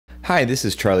Hi, this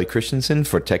is Charlie Christenson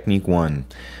for Technique 1.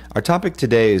 Our topic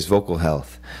today is vocal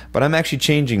health, but I'm actually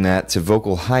changing that to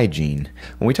vocal hygiene.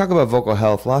 When we talk about vocal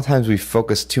health, a lot of times we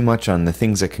focus too much on the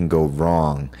things that can go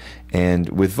wrong. And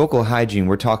with vocal hygiene,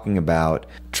 we're talking about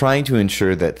trying to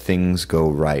ensure that things go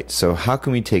right. So how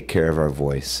can we take care of our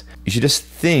voice? You should just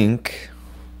think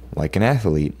like an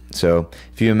athlete. So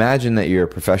if you imagine that you're a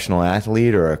professional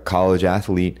athlete or a college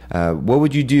athlete, what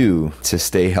would you do to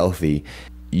stay healthy?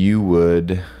 You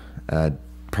would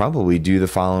probably do the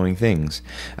following things.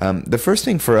 The first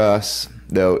thing for us,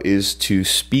 though, is to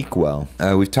speak well.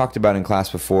 We've talked about in class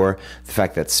before the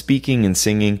fact that speaking and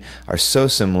singing are so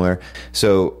similar.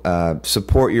 So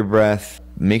support your breath.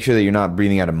 Make sure that you're not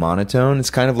breathing out of monotone. It's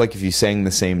kind of like if you sang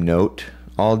the same note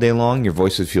all day long, your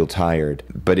voice would feel tired.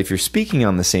 But if you're speaking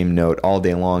on the same note all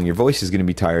day long, your voice is going to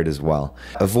be tired as well.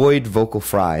 Avoid vocal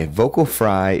fry. Vocal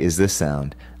fry is this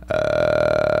sound.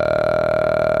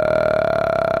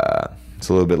 It's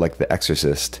a little bit like The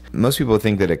Exorcist. Most people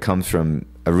think that it comes from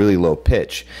a really low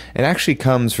pitch. It actually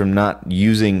comes from not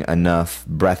using enough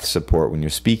breath support when you're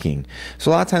speaking.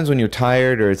 So a lot of times when you're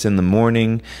tired or it's in the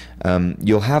morning,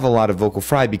 you'll have a lot of vocal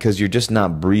fry because you're just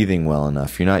not breathing well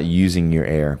enough. You're not using your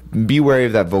air. Be wary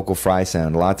of that vocal fry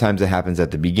sound. A lot of times it happens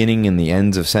at the beginning and the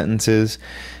ends of sentences.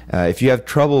 If you have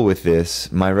trouble with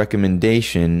this, my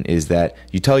recommendation is that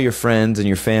you tell your friends and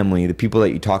your family, the people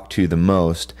that you talk to the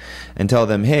most, and tell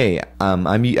them, hey,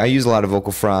 I use a lot of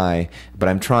vocal fry, but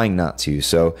I'm trying not to.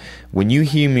 So when you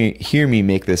hear me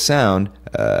make this sound,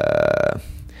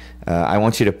 I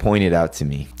want you to point it out to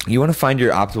me. You want to find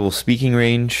your optimal speaking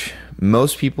range.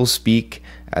 Most people speak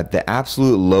at the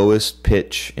absolute lowest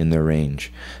pitch in their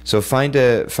range. So find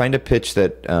a pitch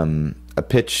that a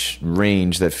pitch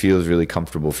range that feels really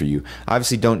comfortable for you.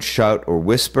 Obviously, don't shout or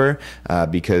whisper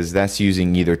because that's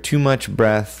using either too much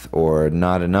breath or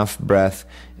not enough breath.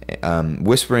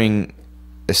 Whispering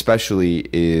especially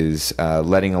is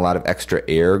letting a lot of extra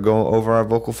air go over our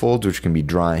vocal folds, which can be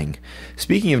drying.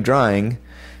 Speaking of drying,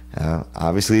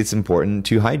 obviously it's important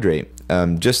to hydrate.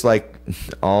 Just like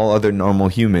all other normal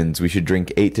humans, we should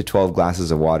drink 8 to 12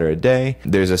 glasses of water a day.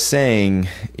 There's a saying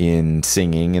in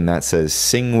singing, and that says,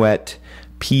 sing wet,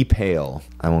 pee pale.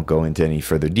 I won't go into any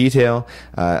further detail.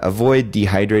 Avoid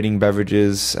dehydrating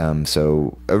beverages.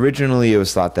 So originally it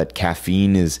was thought that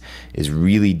caffeine is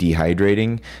really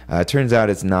dehydrating. It turns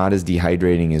out it's not as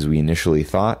dehydrating as we initially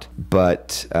thought,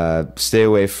 but stay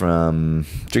away from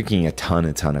drinking a ton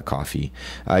of coffee.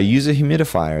 Use a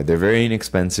humidifier. They're very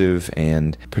inexpensive,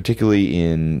 and particularly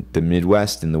in the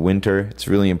Midwest in the winter, it's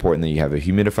really important that you have a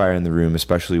humidifier in the room,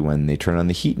 especially when they turn on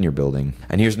the heat in your building.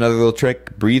 And here's another little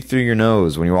trick. Breathe through your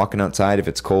nose when you're walking outside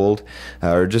if it's cold,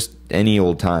 or just any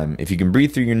old time. If you can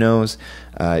breathe through your nose,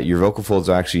 your vocal folds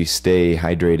will actually stay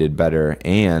hydrated better,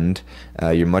 and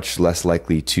you're much less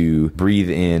likely to breathe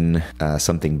in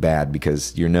something bad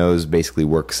because your nose basically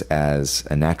works as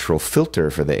a natural filter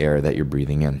for the air that you're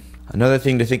breathing in. Another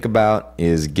thing to think about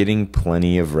is getting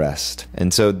plenty of rest.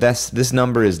 And so this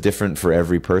number is different for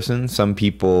every person. Some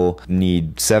people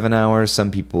need 7 hours, some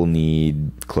people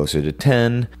need closer to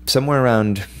 10. Somewhere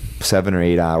around 7 or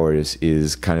 8 hours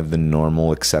is kind of the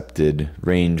normal accepted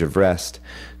range of rest.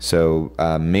 So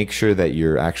make sure that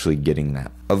you're actually getting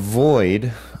that.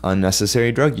 Avoid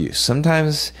unnecessary drug use.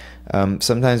 Sometimes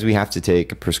we have to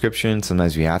take a prescription,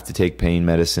 sometimes we have to take pain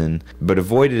medicine, but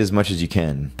avoid it as much as you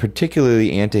can.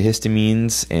 Particularly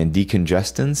antihistamines and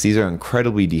decongestants, these are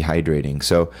incredibly dehydrating.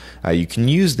 So you can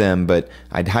use them, but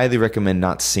I'd highly recommend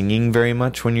not singing very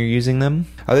much when you're using them.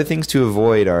 Other things to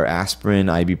avoid are aspirin,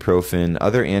 ibuprofen,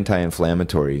 other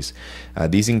anti-inflammatories.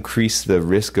 These increase the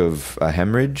risk of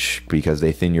hemorrhage because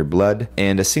they thin your blood,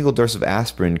 and a single dose of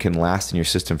aspirin can last in your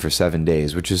system for 7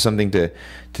 days, which is something to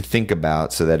think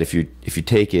about, so that if you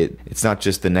take it, it's not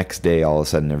just the next day all of a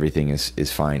sudden everything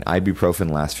is fine.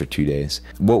 Ibuprofen lasts for 2 days.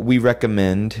 What we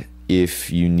recommend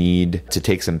if you need to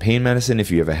take some pain medicine,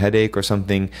 if you have a headache or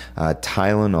something,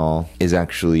 Tylenol is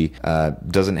actually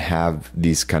doesn't have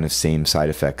these kind of same side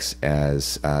effects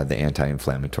as the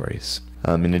anti-inflammatories.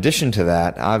 In addition to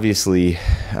that, obviously,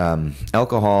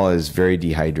 alcohol is very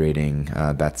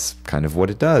dehydrating. That's kind of what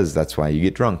it does. That's why you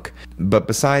get drunk. But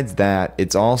besides that,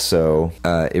 it's also,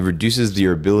 it reduces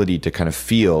your ability to kind of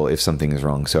feel if something is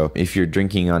wrong. So if you're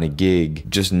drinking on a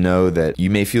gig, just know that you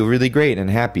may feel really great and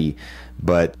happy,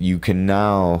 but you can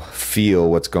now feel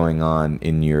what's going on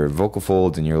in your vocal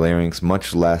folds and your larynx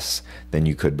much less than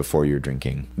you could before you're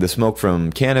drinking. The smoke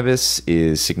from cannabis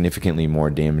is significantly more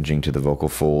damaging to the vocal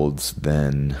folds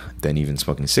than even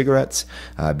smoking cigarettes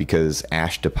because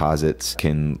ash deposits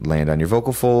can land on your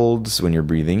vocal folds when you're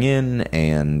breathing in,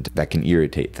 and that can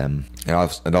irritate them.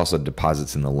 It also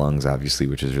deposits in the lungs, obviously,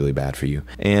 which is really bad for you.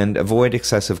 And avoid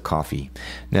excessive coffee.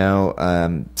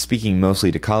 Now, speaking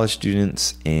mostly to college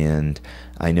students, and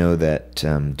I know that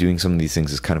doing some of these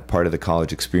things is kind of part of the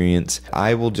college experience,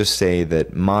 I will just say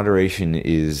that moderation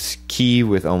is key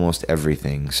with almost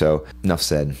everything. So, enough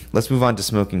said. Let's move on to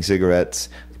smoking cigarettes.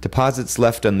 Deposits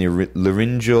left on the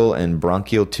laryngeal and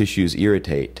bronchial tissues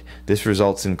irritate. This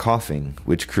results in coughing,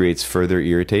 which creates further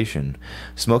irritation.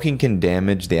 Smoking can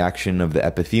damage the action of the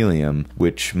epithelium,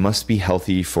 which must be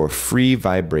healthy for free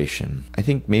vibration. I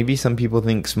think maybe some people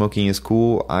think smoking is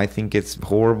cool. I think it's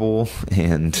horrible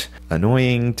and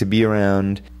annoying to be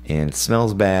around, and it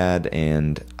smells bad,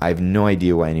 and I have no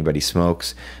idea why anybody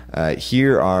smokes.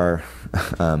 Here are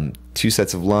two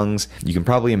sets of lungs. You can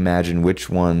probably imagine which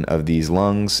one of these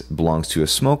lungs belongs to a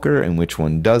smoker and which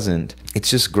one doesn't. It's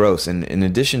just gross. And in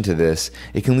addition to this,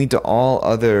 it can lead to all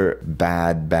other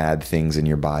bad things in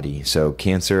your body. So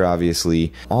cancer,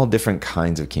 obviously, all different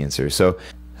kinds of cancer. So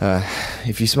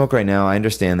if you smoke right now, I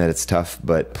understand that it's tough,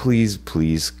 but please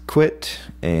quit,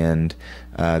 and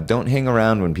don't hang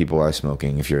around when people are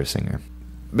smoking if you're a singer.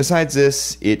 Besides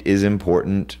this, it is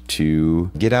important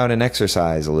to get out and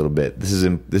exercise a little bit. This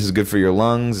is good for your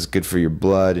lungs, it's good for your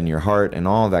blood and your heart and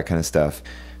all that kind of stuff.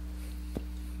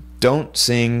 Don't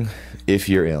sing if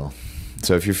you're ill.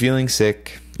 So if you're feeling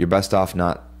sick, you're best off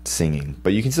not singing,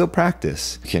 but you can still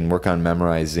practice. You can work on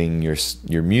memorizing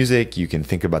your music. You can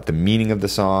think about the meaning of the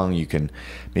song. You can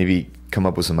maybe come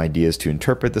up with some ideas to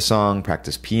interpret the song,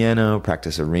 practice piano,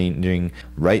 practice arranging,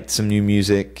 write some new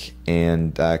music,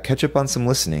 and catch up on some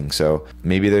listening. So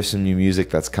maybe there's some new music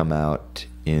that's come out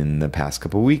in the past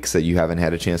couple weeks that you haven't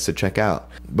had a chance to check out.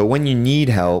 But when you need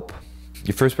help,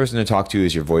 your first person to talk to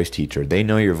is your voice teacher. They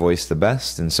know your voice the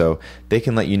best, and so they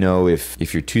can let you know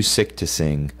if you're too sick to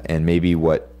sing and maybe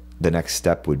what the next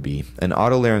step would be. An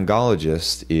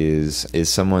otolaryngologist is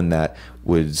someone that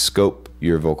would scope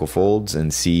your vocal folds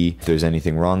and see if there's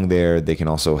anything wrong there. They can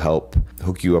also help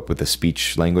hook you up with a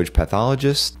speech language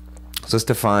pathologist. So let's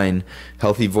define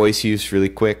healthy voice use really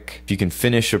quick. If you can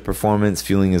finish a performance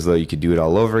feeling as though you could do it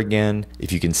all over again.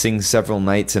 If you can sing several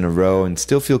nights in a row and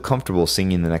still feel comfortable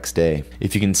singing the next day.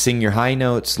 If you can sing your high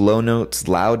notes, low notes,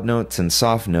 loud notes, and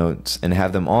soft notes and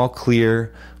have them all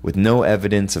clear with no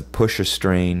evidence of push or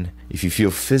strain. If you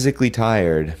feel physically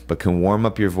tired but can warm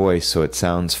up your voice so it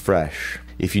sounds fresh.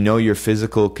 If you know your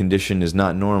physical condition is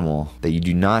not normal, that you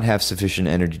do not have sufficient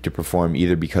energy to perform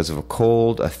either because of a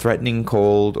cold, a threatening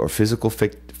cold, or physical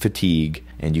fatigue,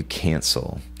 and you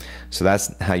cancel. So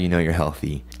that's how you know you're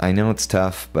healthy. I know it's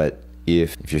tough, but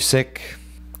if you're sick,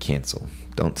 cancel.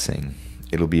 Don't sing.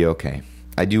 It'll be okay.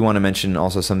 I do want to mention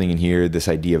also something in here, this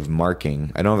idea of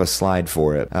marking. I don't have a slide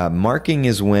for it. Marking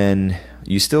is when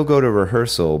you still go to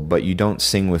rehearsal, but you don't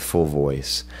sing with full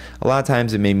voice. A lot of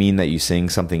times it may mean that you sing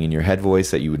something in your head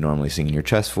voice that you would normally sing in your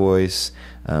chest voice,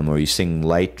 or you sing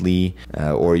lightly,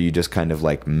 or you just kind of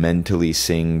like mentally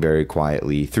sing very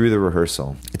quietly through the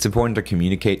rehearsal. It's important to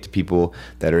communicate to people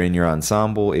that are in your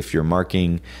ensemble, if you're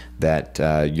marking, that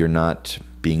you're not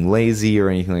being lazy or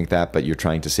anything like that, but you're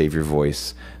trying to save your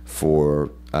voice for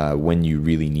when you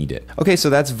really need it. Okay, so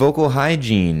that's vocal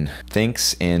hygiene.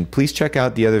 Thanks, and please check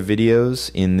out the other videos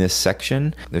in this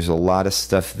section. There's a lot of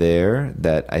stuff there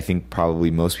that I think probably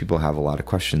most people have a lot of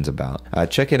questions about.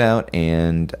 Check it out,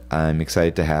 and I'm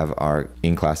excited to have our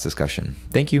in-class discussion.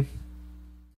 Thank you.